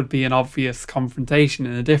like what would be an obvious confrontation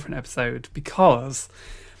in a different episode, because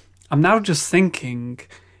I'm now just thinking,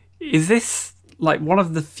 is this like one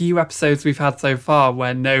of the few episodes we've had so far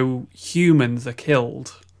where no humans are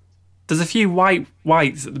killed? There's a few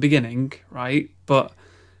whites at the beginning, right? But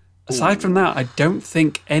aside from that, I don't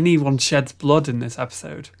think anyone sheds blood in this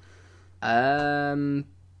episode. No,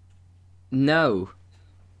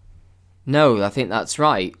 I think that's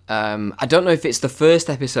right. I don't know if it's the first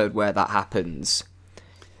episode where that happens,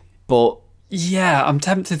 but yeah, I'm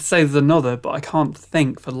tempted to say there's another, but I can't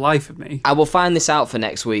think for the life of me. I will find this out for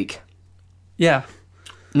next week. Yeah.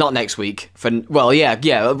 Not next week.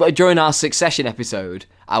 During our Succession episode,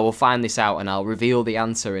 I will find this out and I'll reveal the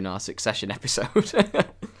answer in our Succession episode.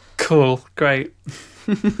 Cool, great.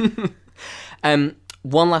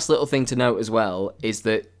 One last little thing to note as well is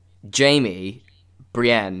that Jaime,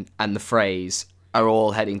 Brienne, and the Freys are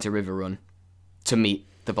all heading to Riverrun to meet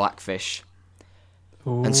the Blackfish.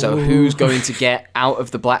 Ooh. And so who's going to get out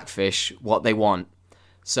of the Blackfish what they want?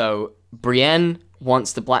 So Brienne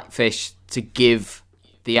wants the Blackfish to give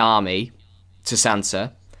the army to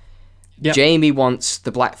Sansa. Yep. Jaime wants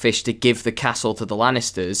the Blackfish to give the castle to the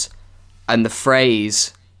Lannisters, and the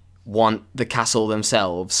Freys want the castle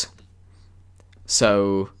themselves.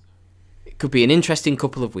 So it could be an interesting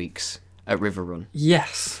couple of weeks at Riverrun.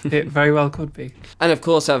 Yes, it very well could be. And of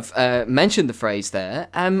course, I've mentioned the Freys there.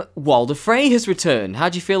 Walder Frey has returned. How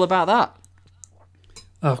do you feel about that?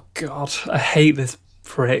 Oh God, I hate this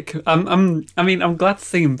prick. I'm glad to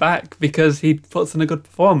see him back because he puts in a good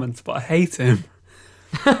performance, but I hate him.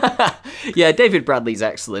 Yeah, David Bradley's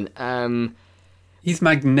excellent. He's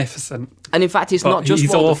magnificent. And in fact, it's not just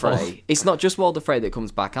Walder Frey. It's not just Walder Frey that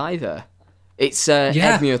comes back either. It's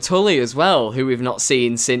Edmure Tully as well, who we've not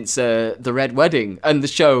seen since the Red Wedding. And the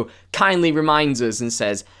show kindly reminds us and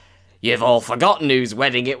says, "You've all forgotten whose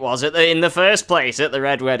wedding it was in the first place at the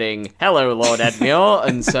Red Wedding. Hello, Lord Edmure."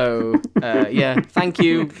 And so, thank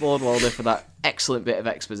you, Lord Walder, for that excellent bit of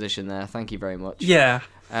exposition there. Thank you very much. Yeah.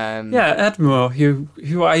 Edmure,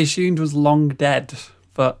 who I assumed was long dead,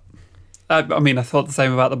 but I thought the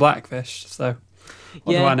same about the Blackfish, so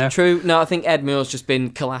what do I know? True. No, I think Edmure's just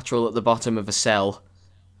been collateral at the bottom of a cell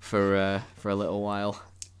for a little while.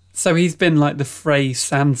 So he's been like the Frey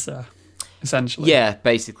Sansa, essentially. Yeah,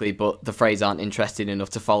 basically, but the Freys aren't interested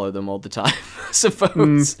enough to follow them all the time, I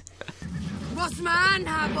suppose.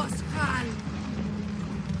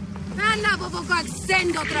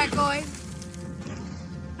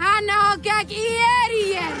 Anna gag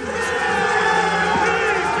ierien.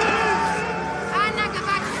 Anna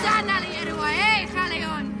gabak sanali erua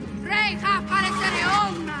Chaleon. Rei ha paresere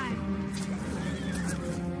omai.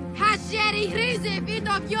 Hasheri hrize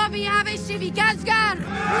vidov jovi have shivi gazgar.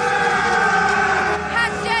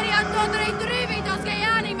 Hasheri antondre drividos ge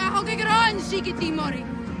anima hoge gron shikiti mori.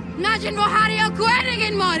 Najin mohario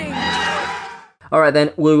quenigin mori. Alright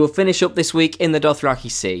then, we will finish up this week in the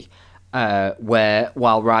Dothraki Sea, where,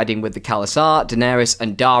 while riding with the Khalasar, Daenerys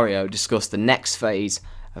and Daario discuss the next phase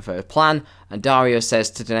of her plan, and Daario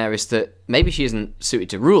says to Daenerys that maybe she isn't suited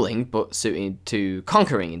to ruling, but suited to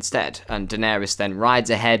conquering instead, and Daenerys then rides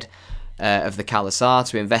ahead of the Khalasar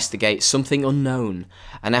to investigate something unknown,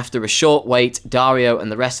 and after a short wait, Daario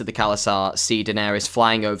and the rest of the Khalasar see Daenerys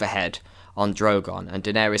flying overhead on Drogon, and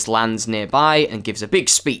Daenerys lands nearby and gives a big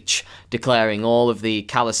speech declaring all of the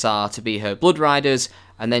Khalasar to be her blood riders,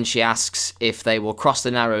 and then she asks if they will cross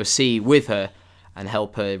the Narrow Sea with her and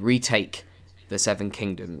help her retake the Seven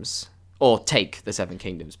Kingdoms. Or take the Seven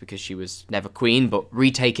Kingdoms, because she was never queen, but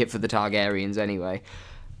retake it for the Targaryens anyway.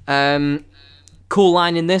 Cool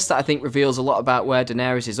line in this that I think reveals a lot about where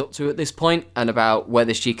Daenerys is up to at this point, and about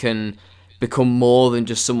whether she can become more than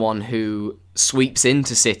just someone who sweeps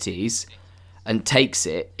into cities and takes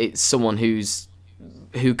it. It's someone who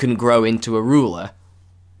can grow into a ruler.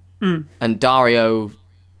 And Daario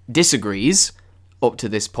disagrees up to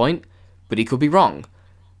this point, but he could be wrong.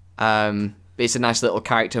 It's a nice little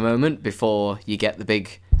character moment before you get the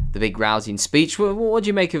big rousing speech. What do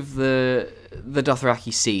you make of the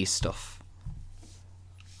Dothraki Sea stuff?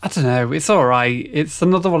 I don't know. It's all right. It's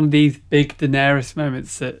another one of these big Daenerys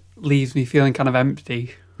moments that leaves me feeling kind of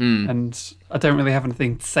empty. And I don't really have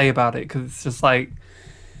anything to say about it, because it's just like,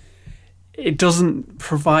 it doesn't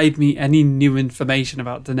provide me any new information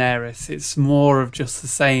about Daenerys. It's more of just the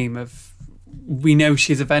same of, we know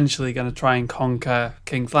she's eventually going to try and conquer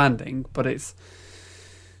King's Landing, but it's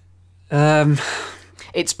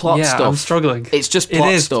plot stuff. I'm struggling. It's just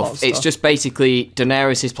plot stuff. It's just basically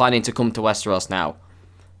Daenerys is planning to come to Westeros now.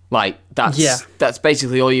 Like, that's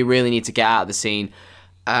basically all you really need to get out of the scene.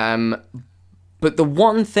 But the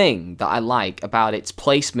one thing that I like about its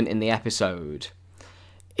placement in the episode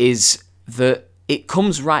is that it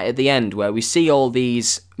comes right at the end, where we see all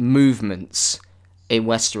these movements in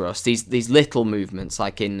Westeros, these little movements,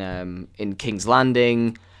 like in King's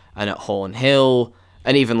Landing and at Horn Hill,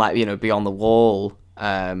 and even like, you know, beyond the Wall,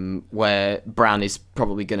 where Bran is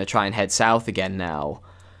probably going to try and head south again now.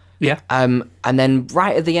 Yeah. And then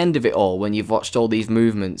right at the end of it all, when you've watched all these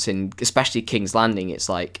movements in especially King's Landing, it's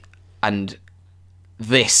like, and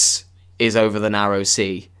this is over the Narrow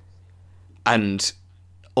Sea, and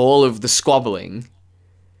all of the squabbling.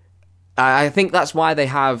 I think that's why they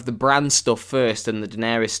have the Bran stuff first and the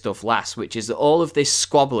Daenerys stuff last, which is that all of this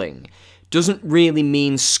squabbling doesn't really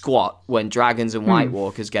mean squat when dragons and White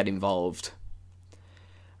Walkers get involved.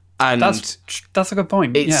 And that's a good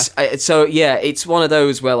point. It's one of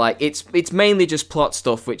those where, like, it's mainly just plot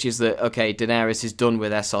stuff, which is that, okay, Daenerys is done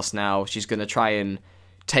with Essos now. She's going to try and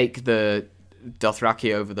take the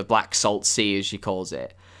Dothraki over the Black Salt Sea, as she calls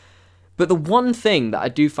it. But the one thing that I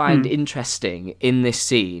do find interesting in this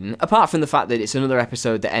scene, apart from the fact that it's another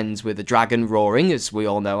episode that ends with a dragon roaring, as we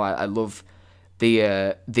all know, I love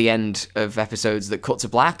the end of episodes that cut to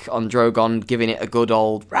black on Drogon giving it a good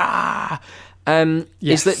old rah.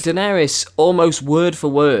 Is that Daenerys almost word for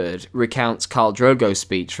word recounts Khal Drogo's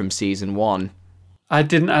speech from season 1. I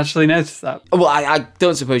didn't actually notice that. Well, I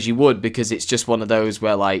don't suppose you would, because it's just one of those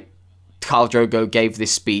where, like, Khal Drogo gave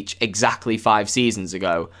this speech exactly 5 seasons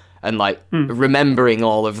ago, and, like, remembering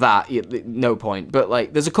all of that, no point. But,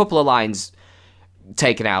 like, there's a couple of lines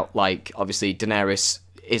taken out, like, obviously Daenerys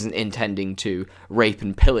isn't intending to rape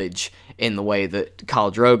and pillage in the way that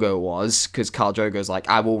Khal Drogo was, because Khal Drogo's like,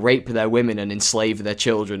 I will rape their women and enslave their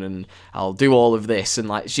children, and I'll do all of this, and,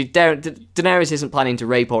 like, Daenerys isn't planning to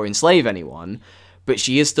rape or enslave anyone, but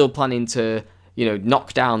she is still planning to, you know,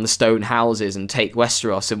 knock down the stone houses and take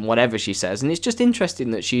Westeros and whatever she says. And it's just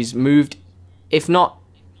interesting that she's moved, if not,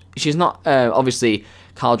 she's not obviously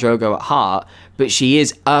Khal Drogo at heart, but she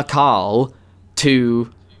is a Khal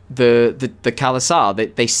to the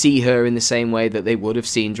Khalasar. They see her in the same way that they would have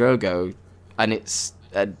seen Drogo, and it's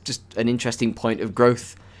just an interesting point of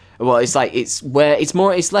growth. Well, it's like it's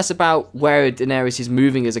less about where Daenerys is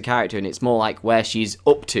moving as a character, and it's more like where she's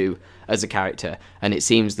up to as a character. And it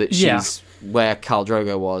seems that she's where Khal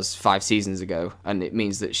Drogo was 5 seasons ago, and it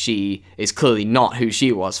means that she is clearly not who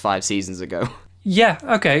she was 5 seasons ago. Yeah,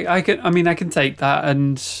 okay, I can take that,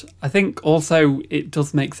 and I think also it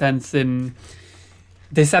does make sense in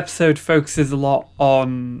this episode focuses a lot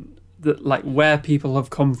on like where people have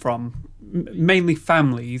come from, mainly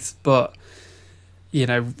families, but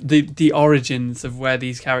the origins of where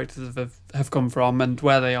these characters have come from and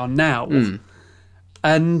where they are now.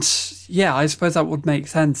 And yeah, I suppose that would make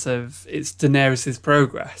sense of it's Daenerys'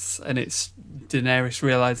 progress, and it's Daenerys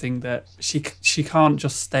realizing that she can't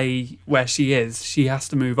just stay where she is. She has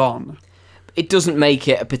to move on. It doesn't make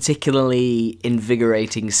it a particularly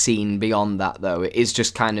invigorating scene beyond that, though. It is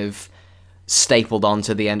just kind of stapled on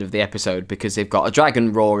to the end of the episode because they've got a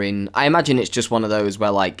dragon roaring. I imagine it's just one of those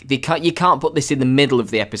where, like, you can't put this in the middle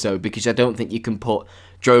of the episode because I don't think you can put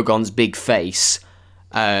Drogon's big face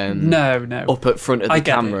no up at front of the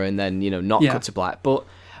camera and then, not cut to black. But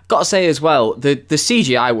gotta say as well, the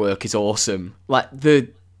CGI work is awesome. Like,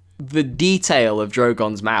 the detail of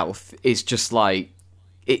Drogon's mouth is just like,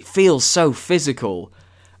 it feels so physical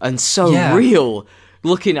and so real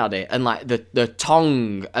looking at it, and like the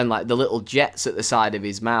tongue and like the little jets at the side of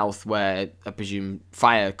his mouth where I presume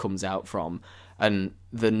fire comes out from, and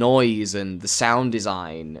the noise and the sound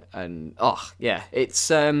design, and it's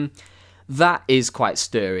that is quite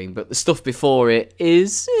stirring. But the stuff before it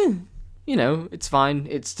is it's fine.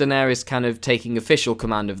 It's Daenerys kind of taking official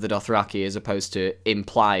command of the Dothraki as opposed to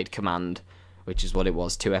implied command, which is what it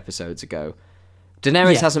was 2 episodes ago.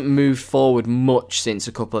 Daenerys hasn't moved forward much since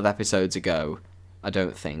a couple of episodes ago, I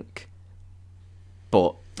don't think.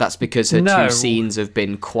 But that's because her 2 scenes have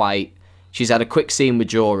been quite... She's had a quick scene with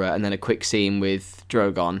Jorah and then a quick scene with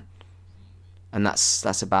Drogon. And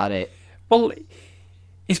that's about it. Well,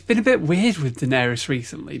 it's been a bit weird with Daenerys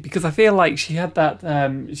recently because I feel like she had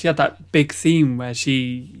that big scene where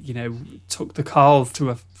she, took the Khals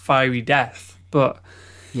to a fiery death. But...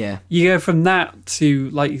 yeah, you go from that to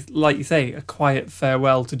like you say, a quiet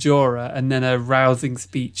farewell to Jorah, and then a rousing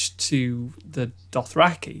speech to the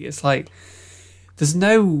Dothraki. It's like there's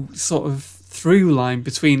no sort of through line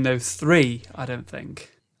between those 3. I don't think.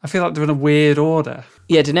 I feel like they're in a weird order.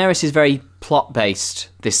 Yeah, Daenerys is very plot based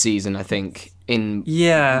this season. I think in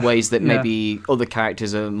ways that maybe other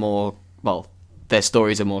characters are more their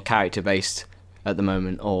stories are more character based at the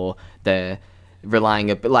moment, or they're relying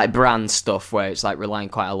a bit like Bran stuff where it's like relying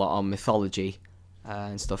quite a lot on mythology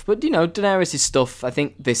and stuff. But Daenerys' stuff, I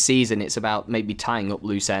think this season it's about maybe tying up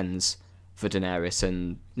loose ends for Daenerys,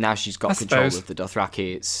 and now she's got control of the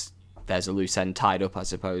Dothraki, there's a loose end tied up, I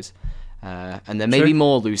suppose, and there may be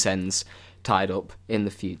more loose ends tied up in the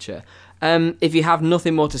future. If you have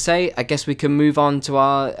nothing more to say, I guess we can move on to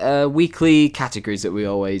our weekly categories that we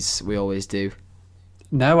always do.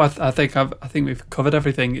 No, I think we've covered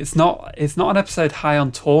everything. It's not an episode high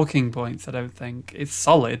on talking points. I don't think it's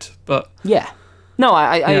solid, but yeah, no,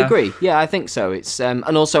 I agree. Yeah, I think so. It's and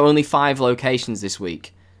also only 5 locations this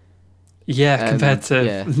week. Yeah, compared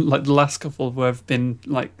to like the last couple where have been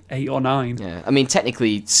like 8 or 9. Yeah, I mean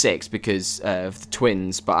technically 6 because of the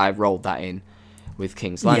twins, but I rolled that in with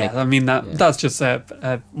King's Landing. Yeah, I mean that's just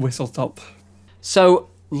a whistle stop. So,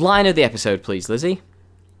 line of the episode, please, Lizzie.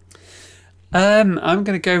 I'm going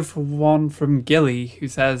to go for one from Gilly, who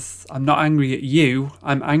says, "I'm not angry at you.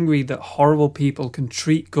 I'm angry that horrible people can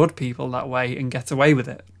treat good people that way and get away with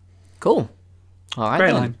it." Cool. All right.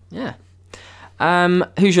 Great then. line. Yeah.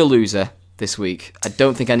 Who's your loser this week? I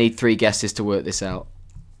don't think I need 3 guesses to work this out.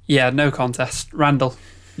 Yeah, no contest. Randall.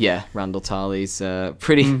 Yeah, Randall Tarley's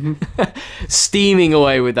pretty steaming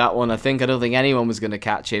away with that one, I think. I don't think anyone was going to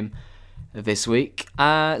catch him this week.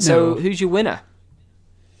 So, who's your winner?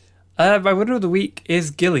 My winner of the week is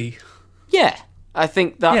Gilly. Yeah, I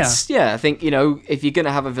think that's... Yeah, I think, if you're going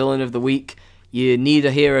to have a villain of the week, you need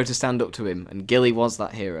a hero to stand up to him, and Gilly was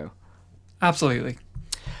that hero. Absolutely.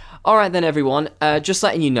 All right then, everyone. Just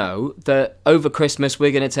letting you know that over Christmas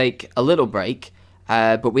we're going to take a little break,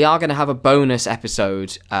 but we are going to have a bonus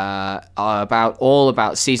episode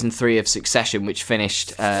about season 3 of Succession, which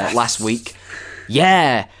finished last week.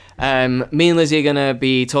 Yeah. Me and Lizzie are going to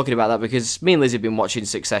be talking about that because me and Lizzie have been watching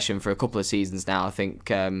Succession for a couple of seasons now, I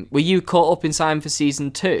think. Were you caught up in time for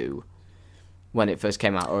season 2 when it first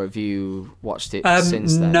came out, or have you watched it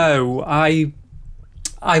since then? No, I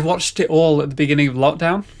watched it all at the beginning of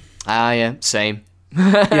lockdown. Yeah, same.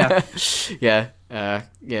 Yeah. Yeah.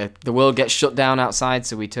 The world gets shut down outside,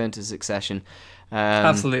 so we turn to Succession.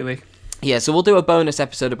 Absolutely. Yeah, so we'll do a bonus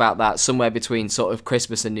episode about that somewhere between sort of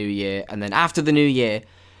Christmas and New Year, and then after the New Year,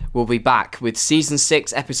 we'll be back with season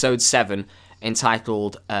 6, episode 7,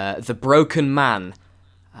 entitled The Broken Man.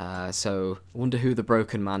 So, I wonder who the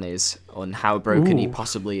broken man is, and how broken he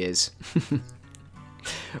possibly is.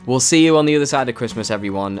 We'll see you on the other side of Christmas,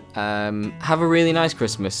 everyone. Have a really nice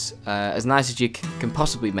Christmas, as nice as you can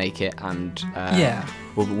possibly make it, and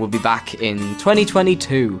we'll be back in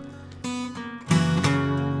 2022